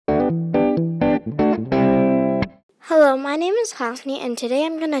Hello, my name is Hasni, and today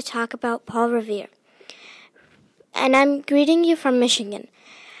I'm going to talk about Paul Revere. And I'm greeting you from Michigan.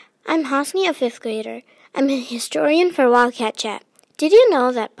 I'm Hasni, a 5th grader. I'm a historian for Wildcat Chat. Did you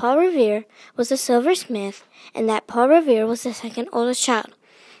know that Paul Revere was a silversmith and that Paul Revere was the second oldest child?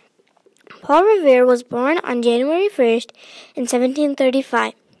 Paul Revere was born on January 1st in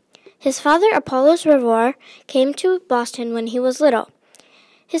 1735. His father, Apollos Revere, came to Boston when he was little.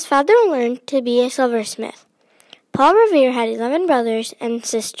 His father learned to be a silversmith. Paul Revere had 11 brothers and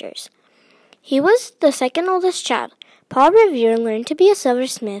sisters. He was the second oldest child. Paul Revere learned to be a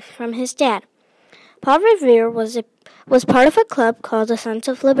silversmith from his dad. Paul Revere was part of a club called the Sons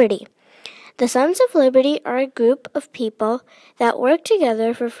of Liberty. The Sons of Liberty are a group of people that work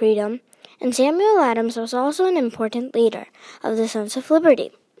together for freedom, and Samuel Adams was also an important leader of the Sons of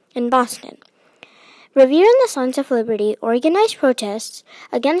Liberty in Boston. Revere and the Sons of Liberty organized protests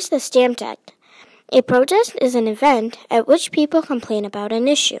against the Stamp Act. A protest is an event at which people complain about an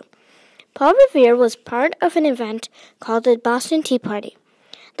issue. Paul Revere was part of an event called the Boston Tea Party.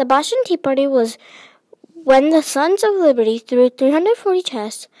 The Boston Tea Party was when the Sons of Liberty threw 340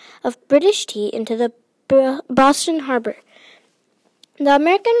 chests of British tea into the Boston Harbor. The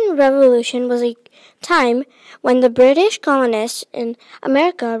American Revolution was a time when the British colonists in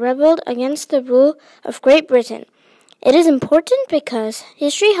America rebelled against the rule of Great Britain. It is important because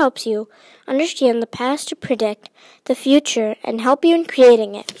history helps you understand the past to predict the future and help you in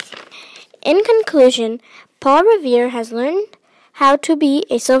creating it. In conclusion, Paul Revere has learned how to be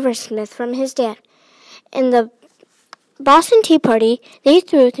a silversmith from his dad. In the Boston Tea Party, they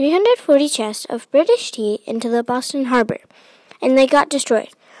threw 340 chests of British tea into the Boston Harbor, and they got destroyed.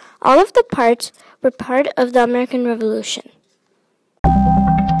 All of the parts were part of the American Revolution.